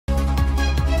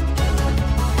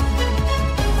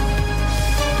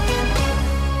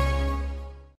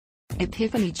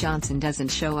Epiphany Johnson doesn't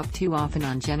show up too often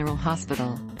on General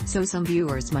Hospital, so some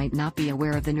viewers might not be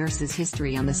aware of the nurse's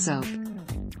history on the soap.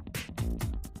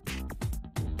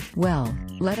 Well,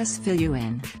 let us fill you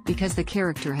in, because the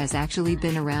character has actually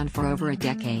been around for over a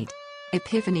decade.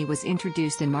 Epiphany was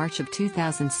introduced in March of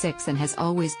 2006 and has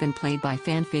always been played by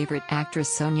fan favorite actress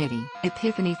Sonia Di.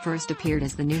 Epiphany first appeared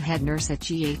as the new head nurse at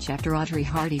GH after Audrey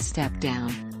Hardy stepped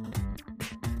down.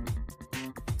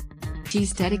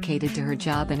 She's dedicated to her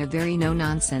job and a very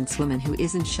no-nonsense woman who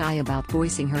isn't shy about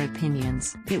voicing her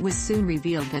opinions. It was soon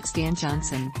revealed that Stan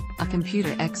Johnson, a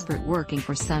computer expert working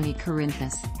for Sonny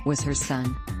Corinthus, was her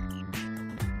son.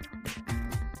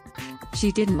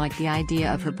 She didn't like the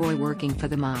idea of her boy working for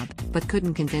the mob, but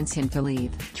couldn't convince him to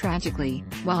leave. Tragically,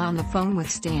 while on the phone with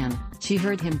Stan, she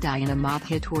heard him die in a mob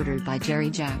hit ordered by Jerry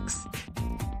Jacks.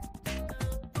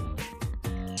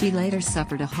 She later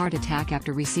suffered a heart attack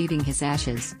after receiving his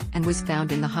ashes, and was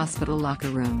found in the hospital locker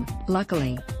room.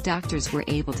 Luckily, doctors were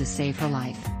able to save her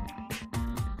life.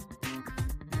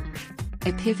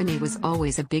 Epiphany was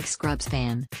always a big Scrubs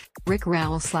fan. Rick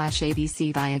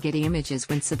Rowell/ABC via Getty Images.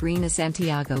 When Sabrina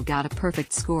Santiago got a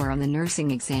perfect score on the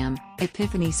nursing exam,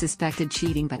 Epiphany suspected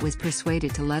cheating but was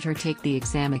persuaded to let her take the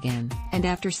exam again. And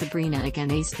after Sabrina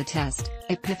again aced the test,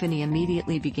 Epiphany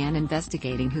immediately began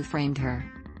investigating who framed her.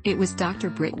 It was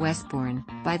Dr. Britt Westbourne.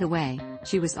 By the way,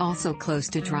 she was also close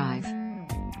to drive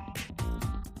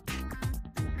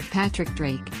Patrick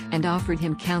Drake, and offered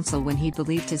him counsel when he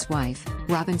believed his wife,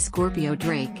 Robin Scorpio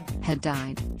Drake, had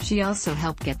died. She also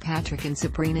helped get Patrick and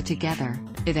Sabrina together,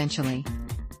 eventually.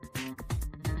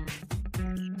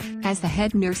 As the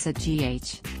head nurse at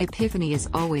GH, Epiphany is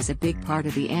always a big part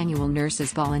of the annual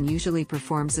Nurses' Ball and usually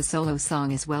performs a solo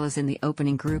song as well as in the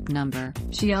opening group number.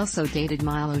 She also dated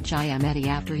Milo Giametti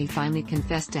after he finally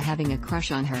confessed to having a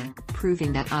crush on her,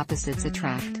 proving that opposites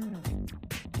attract.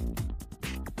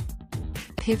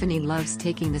 Epiphany loves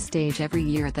taking the stage every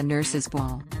year at the Nurses'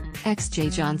 Ball.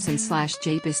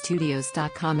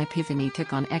 XJJohnson/JBizStudios.com. Epiphany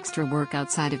took on extra work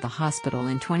outside of the hospital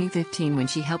in 2015 when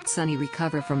she helped Sonny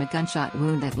recover from a gunshot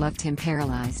wound that left him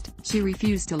paralyzed. She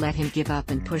refused to let him give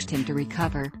up and pushed him to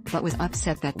recover, but was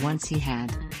upset that once he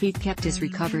had, he'd kept his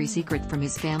recovery secret from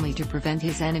his family to prevent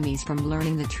his enemies from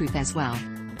learning the truth as well.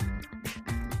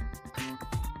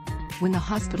 When the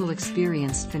hospital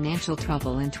experienced financial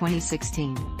trouble in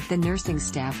 2016, the nursing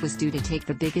staff was due to take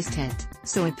the biggest hit,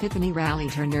 so Epiphany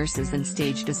rallied her nurses and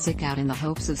staged a sick-out in the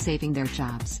hopes of saving their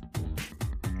jobs.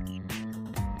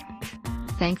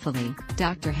 Thankfully,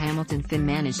 Dr. Hamilton Finn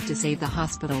managed to save the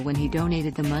hospital when he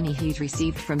donated the money he'd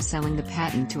received from selling the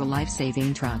patent to a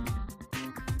life-saving drug.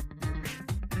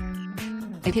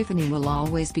 Epiphany will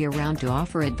always be around to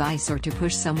offer advice or to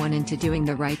push someone into doing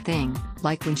the right thing,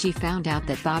 like when she found out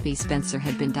that Bobby Spencer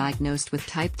had been diagnosed with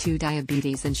type 2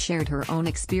 diabetes and shared her own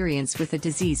experience with the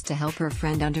disease to help her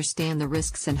friend understand the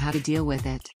risks and how to deal with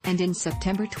it. And in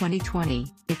September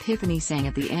 2020, Epiphany sang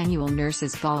at the annual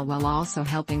Nurses' Ball while also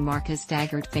helping Marcus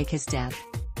Daggert fake his death.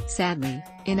 Sadly,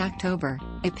 in October,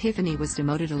 Epiphany was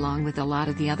demoted along with a lot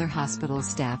of the other hospital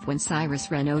staff when Cyrus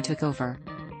Renaud took over.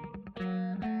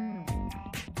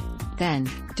 Then,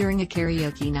 during a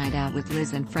karaoke night out with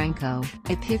Liz and Franco,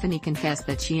 Epiphany confessed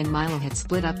that she and Milo had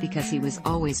split up because he was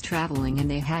always traveling and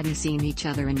they hadn't seen each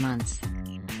other in months.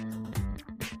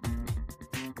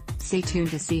 Stay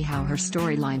tuned to see how her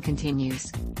storyline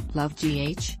continues. Love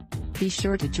GH? Be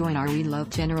sure to join our We Love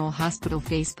General Hospital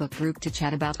Facebook group to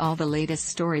chat about all the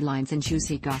latest storylines and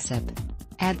juicy gossip.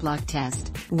 Ad block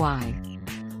test: why?